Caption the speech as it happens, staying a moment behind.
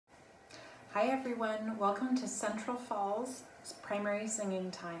Hi everyone, welcome to Central Falls Primary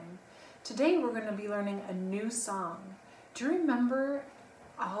Singing Time. Today we're going to be learning a new song. Do you remember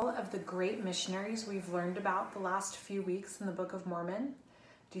all of the great missionaries we've learned about the last few weeks in the Book of Mormon?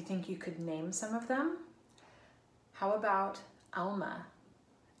 Do you think you could name some of them? How about Alma,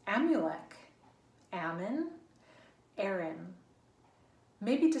 Amulek, Ammon, Aaron?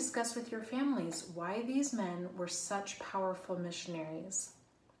 Maybe discuss with your families why these men were such powerful missionaries.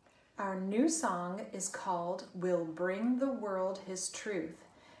 Our new song is called We'll Bring the World His Truth,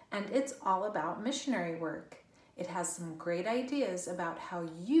 and it's all about missionary work. It has some great ideas about how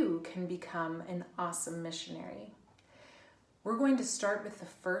you can become an awesome missionary. We're going to start with the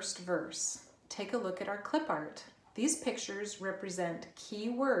first verse. Take a look at our clip art. These pictures represent key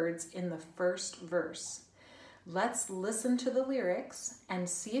words in the first verse. Let's listen to the lyrics and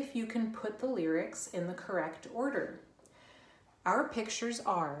see if you can put the lyrics in the correct order. Our pictures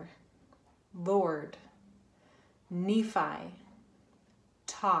are Lord, Nephi,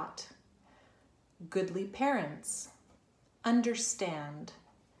 taught, goodly parents, understand,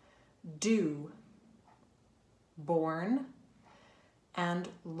 do, born, and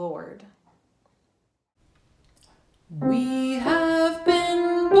Lord. We have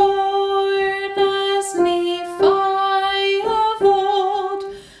been born as Nephi of old,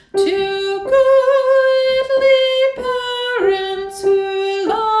 to goodly parents who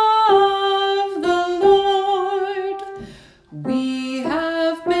love the Lord. We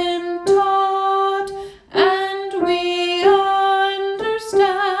have been taught and we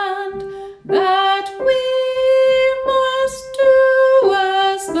understand that we must do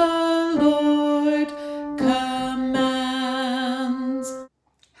as the Lord commands.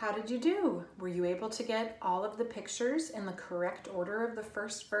 How did you do? Were you able to get all of the pictures in the correct order of the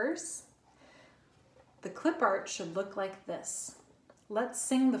first verse? The clip art should look like this. Let's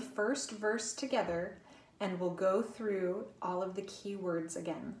sing the first verse together and we'll go through all of the key words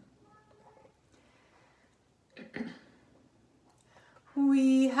again.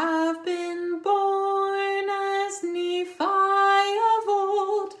 We have been born as Nephi of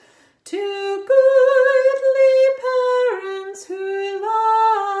old, to goodly parents who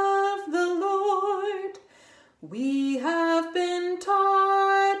love the Lord. We have been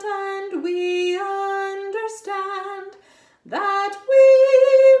taught and we understand that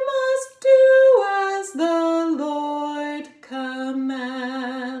we must do as the Lord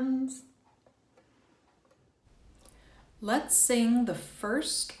commands. Let's sing the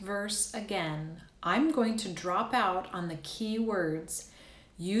first verse again. I'm going to drop out on the key words.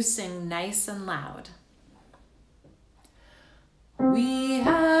 You sing nice and loud. We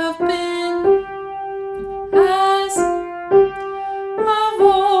have been as of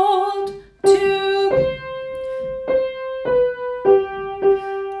old to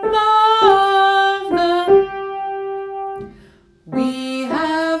love the. We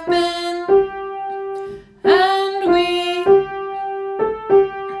have been and we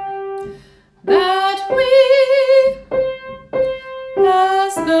that we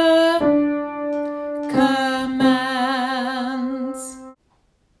as the commands.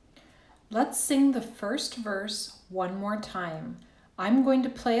 Let's sing the first verse one more time. I'm going to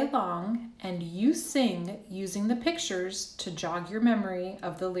play along and you sing using the pictures to jog your memory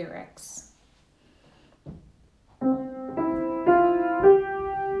of the lyrics.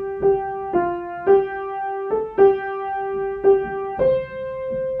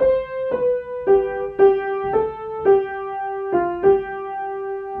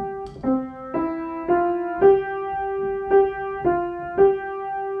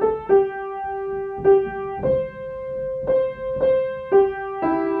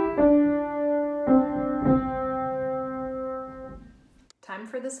 Time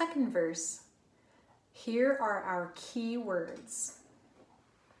for the second verse. Here are our key words.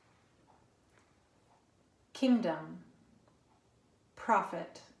 Kingdom,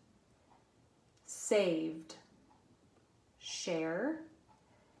 prophet, saved, share,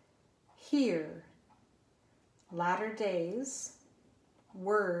 hear, latter days,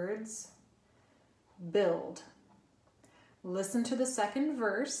 words, build. Listen to the second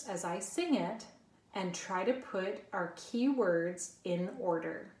verse as I sing it and try to put our key words in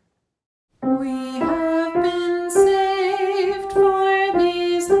order. We have been saved for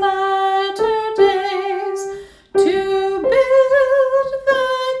these latter days, to build the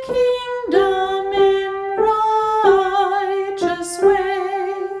kingdom in righteous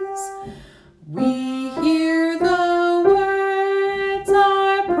ways. We hear the words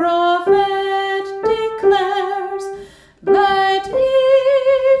our prophet declares, let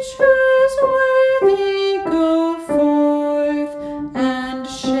each who's worthy go forth and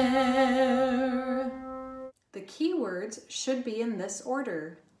share. words should be in this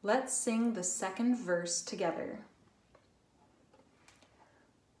order. Let's sing the second verse together.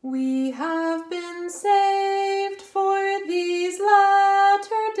 We have been saved for these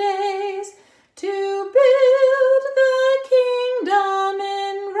latter days, to build the kingdom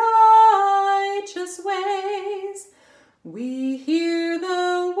in righteous ways. We hear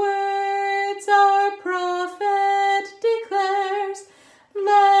the words our prophet declares,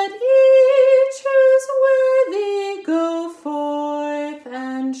 let each who's worthy go forth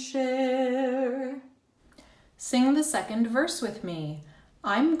and share. Sing the second verse with me.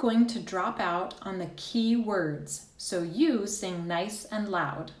 I'm going to drop out on the key words, so you sing nice and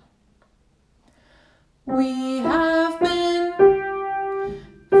loud. We have been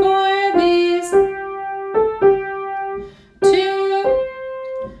for these to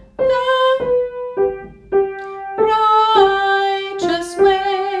the righteous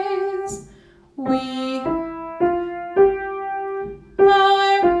ways. We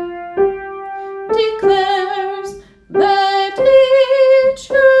are declares that each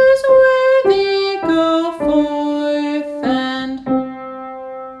who's worthy go forth and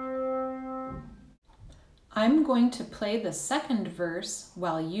I'm going to play the second verse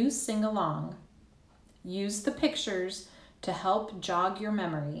while you sing along. Use the pictures to help jog your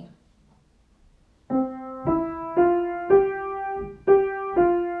memory.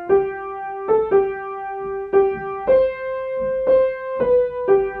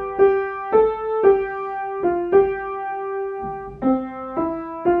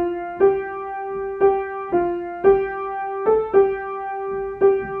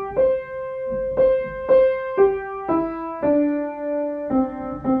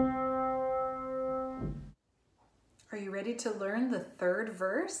 Are you ready to learn the third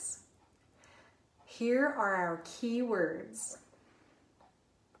verse? Here are our key words.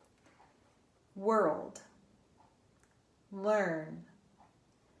 World, learn,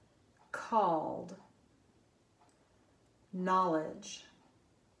 called, knowledge,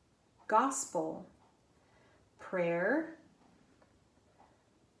 gospel, prayer,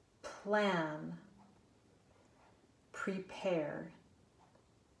 plan, prepare.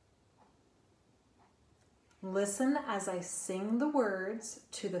 Listen as I sing the words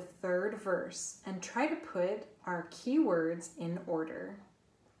to the third verse and try to put our key words in order.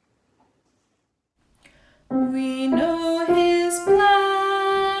 We know His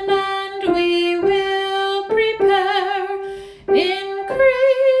plan and we will prepare.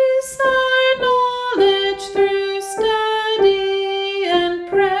 Increase our knowledge through study and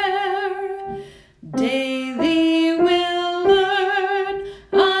prayer. Daily we'll learn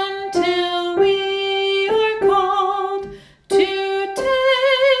until we are called to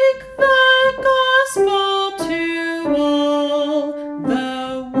take the gospel to all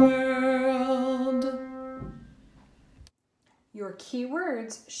the world. Your key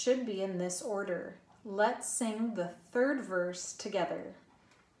words should be in this order. Let's sing the third verse together.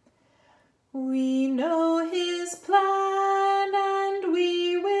 We know His plan and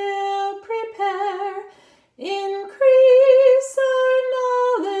we will prepare. Increase our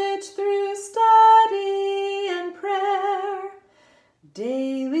knowledge through study and prayer.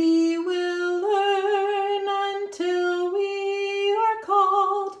 Daily we'll learn until we are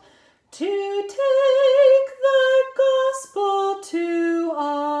called to take the gospel to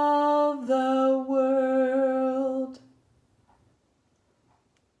all the world.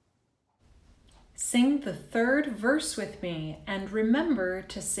 Sing the third verse with me and remember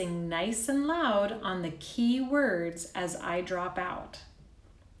to sing nice and loud on the key words as I drop out.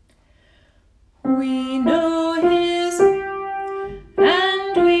 We know His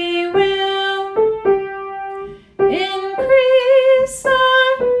and we will increase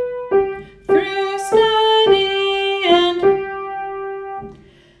our through study and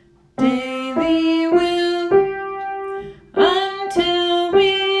daily will until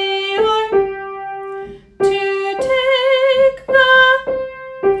we are to take the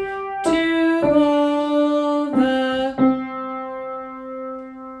to all the.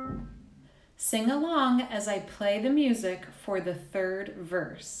 Sing along as I play the music for the third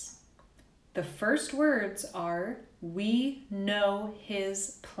verse. The first words are, we know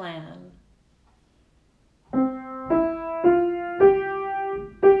His plan.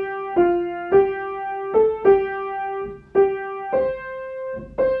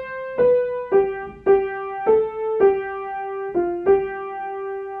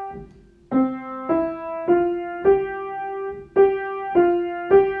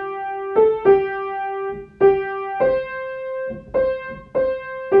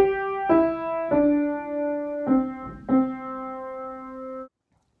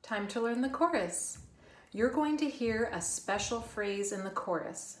 Time to learn the chorus. you're going to hear a special phrase in the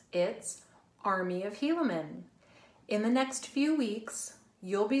chorus. It's Army of Helaman. In the next few weeks,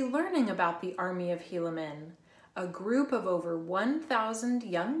 you'll be learning about the Army of Helaman, a group of over 1,000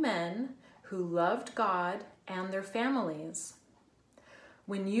 young men who loved God and their families.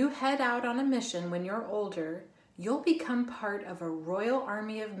 When you head out on a mission when you're older, you'll become part of a royal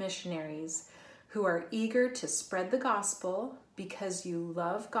army of missionaries who are eager to spread the gospel because you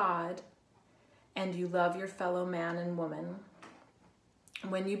love God and you love your fellow man and woman.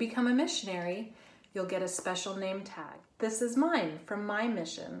 When you become a missionary, you'll get a special name tag. This is mine from my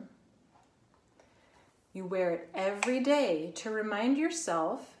mission. You wear it every day to remind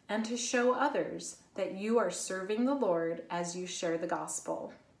yourself and to show others that you are serving the Lord as you share the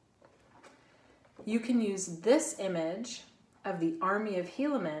gospel. You can use this image of the Army of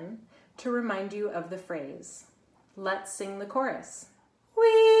Helaman to remind you of the phrase. Let's sing the chorus. We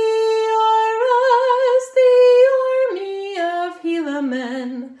are as the Army of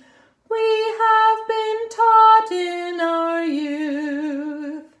Helaman. We have been taught in our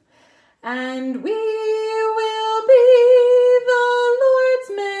youth, and we will be the Lord's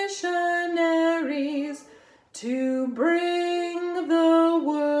missionaries to bring the